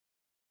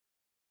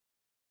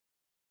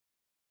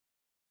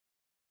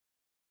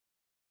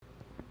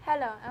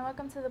Hello, and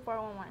welcome to the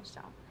 411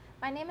 Show.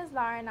 My name is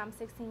Laura, and I'm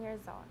 16 years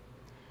old.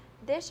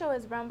 This show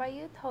is run by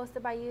youth,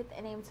 hosted by youth,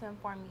 and aimed to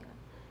inform youth.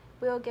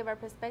 We will give our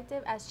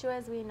perspective as true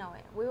as we know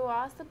it. We will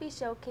also be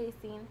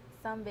showcasing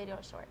some video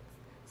shorts.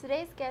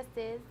 Today's guest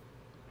is...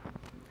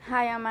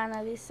 Hi, I'm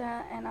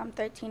Annalisa, and I'm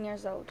 13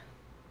 years old.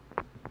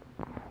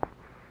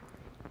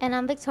 And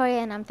I'm Victoria,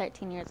 and I'm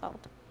 13 years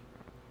old.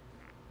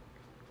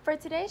 For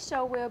today's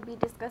show, we'll be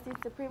discussing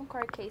Supreme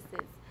Court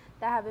cases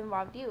that have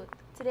involved youth.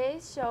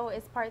 Today's show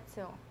is part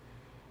 2.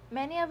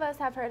 Many of us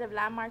have heard of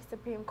landmark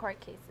Supreme Court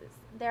cases.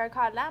 They are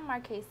called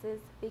landmark cases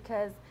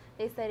because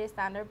they set a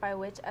standard by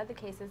which other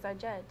cases are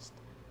judged.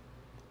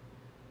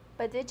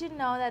 But did you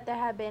know that there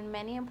have been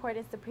many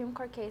important Supreme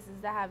Court cases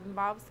that have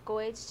involved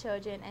school-aged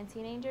children and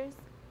teenagers?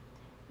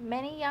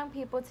 Many young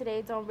people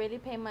today don't really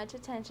pay much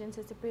attention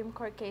to Supreme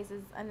Court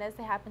cases unless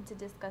they happen to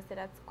discuss it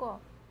at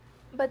school.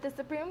 But the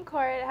Supreme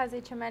Court has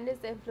a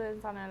tremendous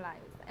influence on our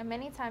lives, and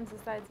many times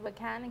decides what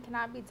can and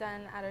cannot be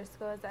done at our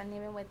schools and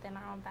even within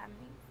our own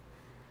families.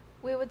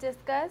 We will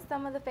discuss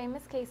some of the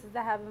famous cases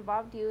that have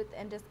involved youth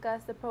and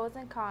discuss the pros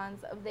and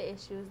cons of the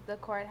issues the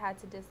court had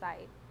to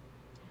decide.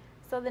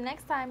 So the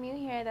next time you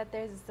hear that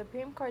there's a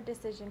Supreme Court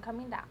decision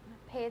coming down,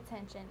 pay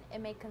attention.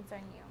 It may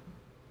concern you.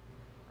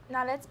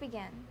 Now let's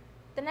begin.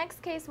 The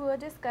next case we will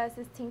discuss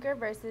is Tinker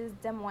versus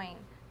Des Moines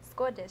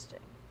School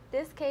District.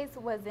 This case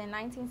was in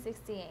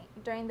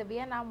 1968, during the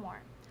Vietnam War.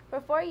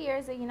 For 4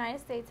 years, the United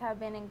States had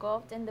been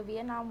engulfed in the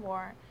Vietnam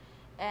War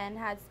and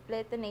had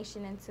split the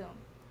nation in two.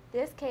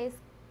 This case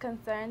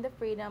concerned the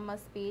freedom of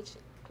speech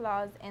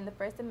clause in the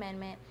First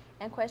Amendment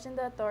and questioned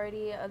the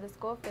authority of the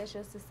school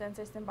officials to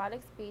censor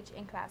symbolic speech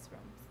in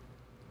classrooms.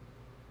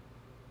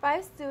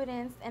 5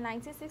 students in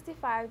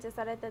 1965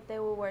 decided that they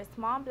would wear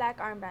small black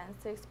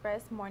armbands to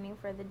express mourning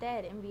for the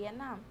dead in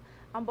Vietnam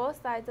on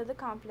both sides of the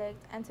conflict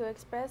and to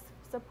express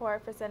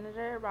support for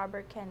Senator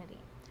Robert Kennedy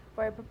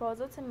for a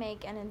proposal to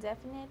make an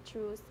indefinite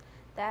truce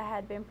that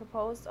had been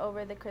proposed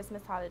over the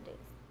Christmas holidays.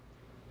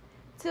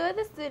 2 of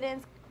the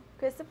students,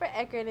 Christopher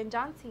Eckert and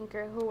John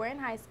Tinker, who were in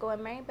high school,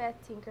 and Mary Beth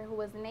Tinker, who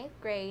was in 8th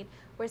grade,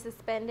 were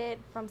suspended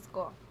from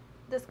school.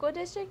 The school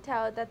district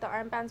held that the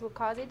armbands would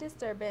cause a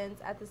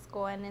disturbance at the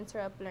school and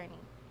interrupt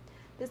learning.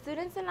 The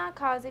students did not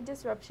cause a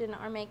disruption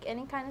or make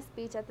any kind of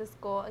speech at the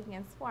school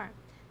against war.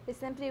 They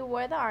simply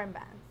wore the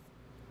armbands.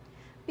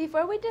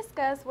 Before we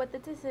discuss what the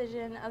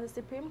decision of the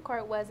Supreme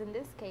Court was in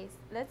this case,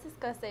 let's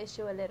discuss the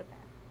issue a little bit.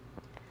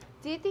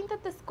 Do you think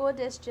that the school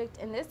district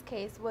in this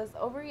case was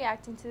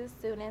overreacting to the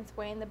students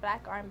wearing the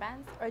black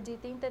armbands, or do you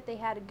think that they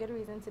had a good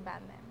reason to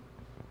ban them?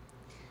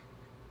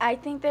 I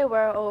think they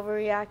were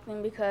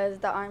overreacting because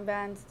the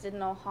armbands did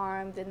no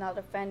harm, did not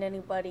offend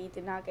anybody,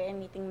 did not get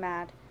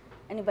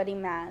anybody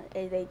mad.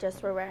 They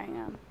just were wearing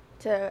them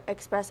to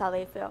express how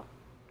they feel.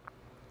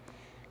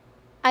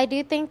 I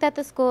do think that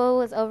the school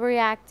was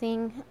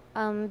overreacting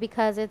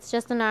because it's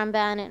just an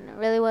armband and it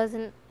really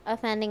wasn't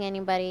offending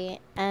anybody.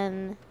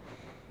 And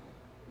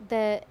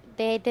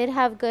they did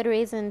have good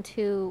reason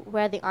to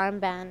wear the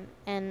armband.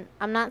 And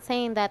I'm not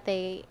saying that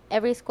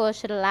every school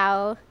should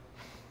allow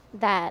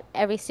that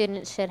every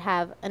student should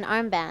have an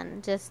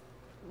armband, just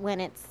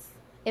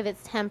if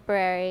it's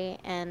temporary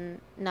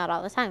and not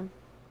all the time.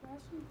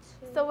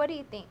 So what do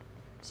you think?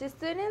 Should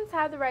students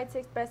have the right to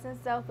express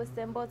themselves with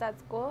symbols at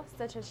school,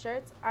 such as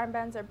shirts,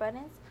 armbands, or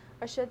buttons,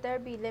 or should there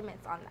be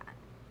limits on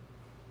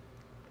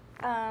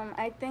that?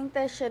 I think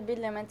there should be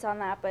limits on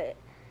that, but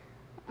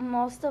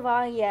most of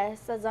all,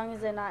 yes, as long as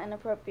they're not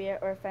inappropriate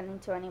or offending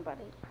to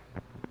anybody.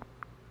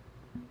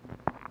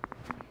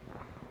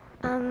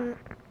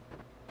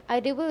 I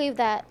do believe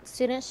that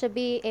students should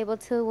be able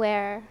to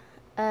wear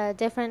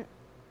different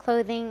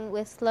clothing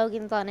with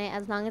slogans on it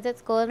as long as it's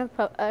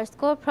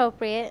school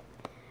appropriate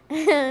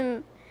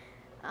and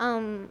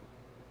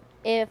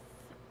if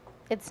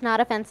it's not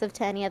offensive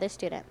to any other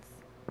students.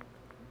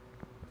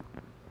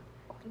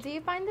 Do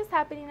you find this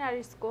happening at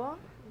your school?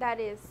 That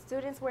is,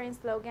 students wearing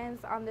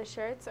slogans on their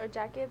shirts or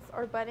jackets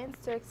or buttons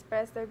to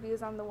express their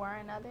views on the war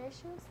and other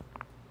issues?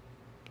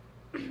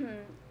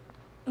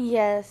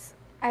 Yes,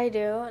 I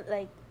do.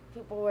 Like,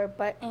 people wear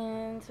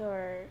buttons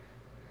or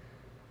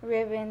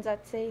ribbons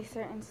that say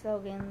certain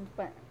slogans,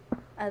 but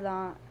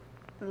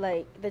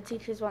the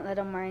teachers won't let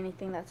them wear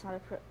anything that's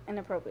not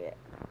inappropriate.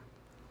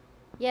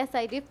 Yes,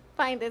 I do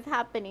find this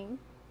happening.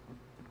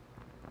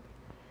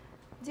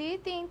 Do you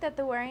think that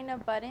the wearing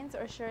of buttons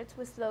or shirts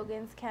with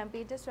slogans can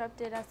be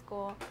disrupted at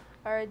school,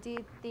 or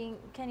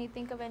can you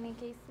think of any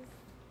cases?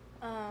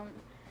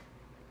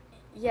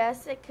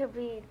 Yes, it could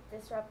be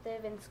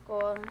disruptive in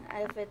school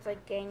if it's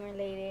like gang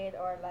related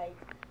or like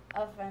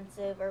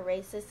offensive or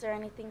racist or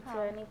anything to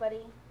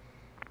anybody.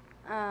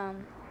 I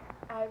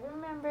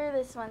remember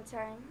this one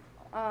time,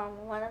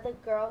 one of the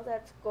girls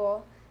at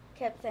school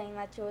kept saying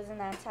that she was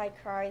an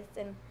antichrist,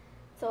 and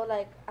so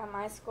like at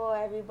my school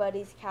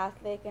everybody's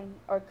Catholic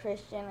or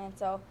Christian, and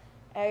so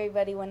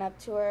everybody went up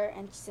to her,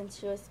 and since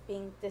she was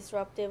being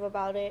disruptive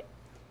about it,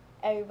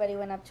 everybody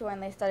went up to her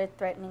and they started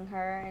threatening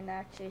her, and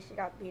actually she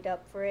got beat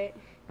up for it.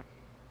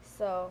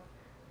 So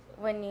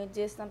when you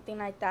do something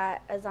like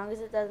that, as long as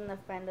it doesn't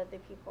offend other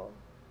people.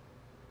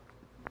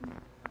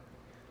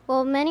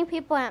 Well, many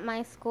people at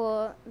my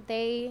school,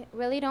 they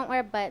really don't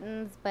wear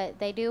buttons, but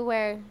they do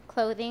wear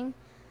clothing,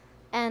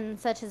 and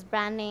such as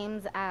brand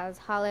names as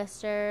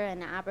Hollister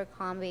and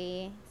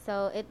Abercrombie.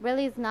 So it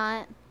really is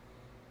not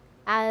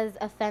as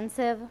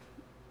offensive,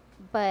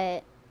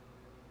 but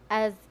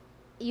as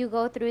you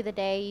go through the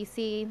day, you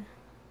see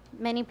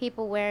many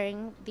people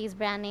wearing these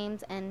brand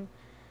names and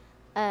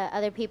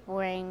other people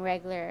wearing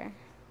regular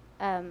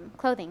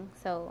clothing.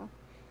 So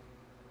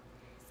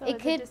So it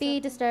is could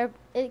be disrupting?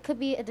 It could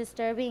be a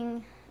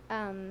disturbing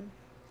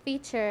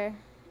feature,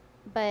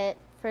 but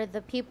for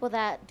the people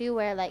that do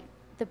wear like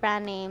the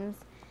brand names,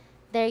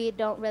 there you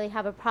don't really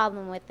have a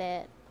problem with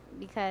it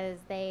because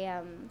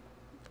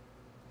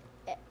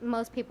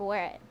most people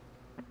wear it.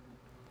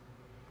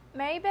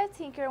 Mary Beth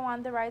Tinker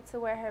won the right to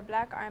wear her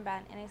black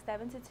armband in a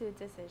 7-2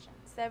 decision.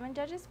 7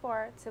 judges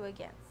for, 2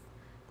 against.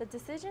 The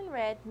decision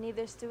read,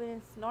 neither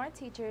students nor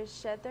teachers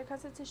shed their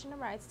constitutional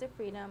rights to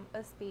freedom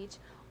of speech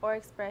or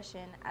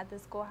expression at the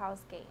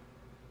schoolhouse gate.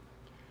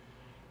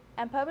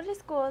 And public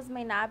schools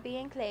may not be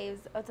enclaves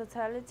of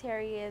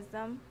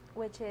totalitarianism,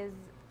 which is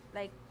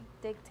like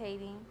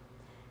dictating.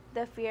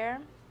 The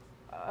fear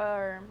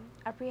or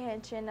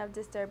apprehension of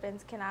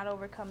disturbance cannot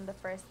overcome the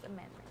First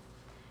Amendment.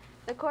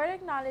 The court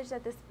acknowledged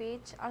that the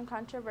speech on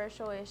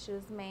controversial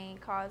issues may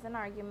cause an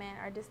argument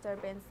or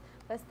disturbance,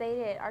 but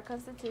stated our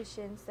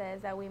Constitution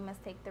says that we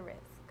must take the risk.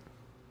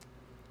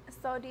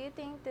 So, do you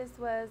think this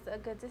was a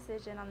good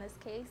decision on this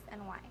case,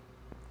 and why?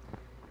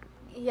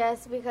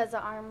 Yes, because the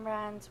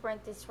armbands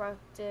weren't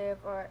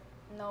disruptive or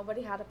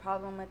nobody had a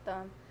problem with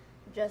them.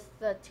 Just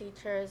the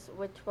teachers,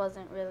 which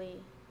wasn't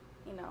really,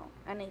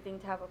 anything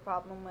to have a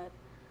problem with.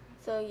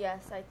 So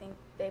yes, I think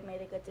they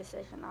made a good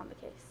decision on the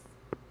case.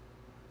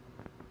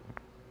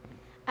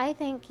 I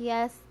think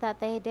yes, that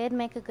they did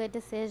make a good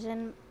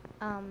decision.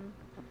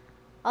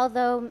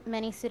 Although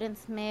many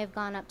students may have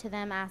gone up to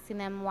them asking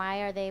them why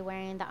are they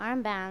wearing the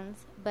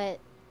armbands, but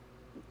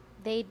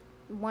they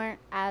weren't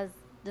as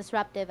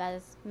disruptive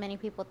as many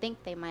people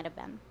think they might have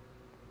been.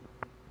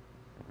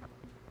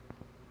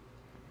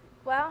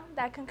 Well,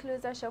 that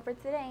concludes our show for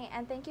today,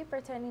 and thank you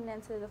for tuning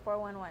in to the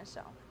 411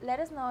 show. Let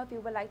us know if you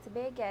would like to be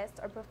a guest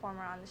or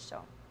performer on the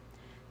show.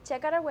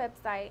 Check out our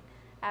website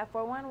at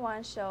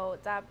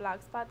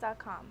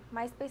 411show.blogspot.com,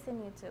 MySpace,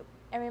 and YouTube.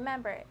 And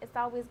remember, it's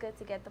always good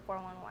to get the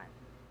 411.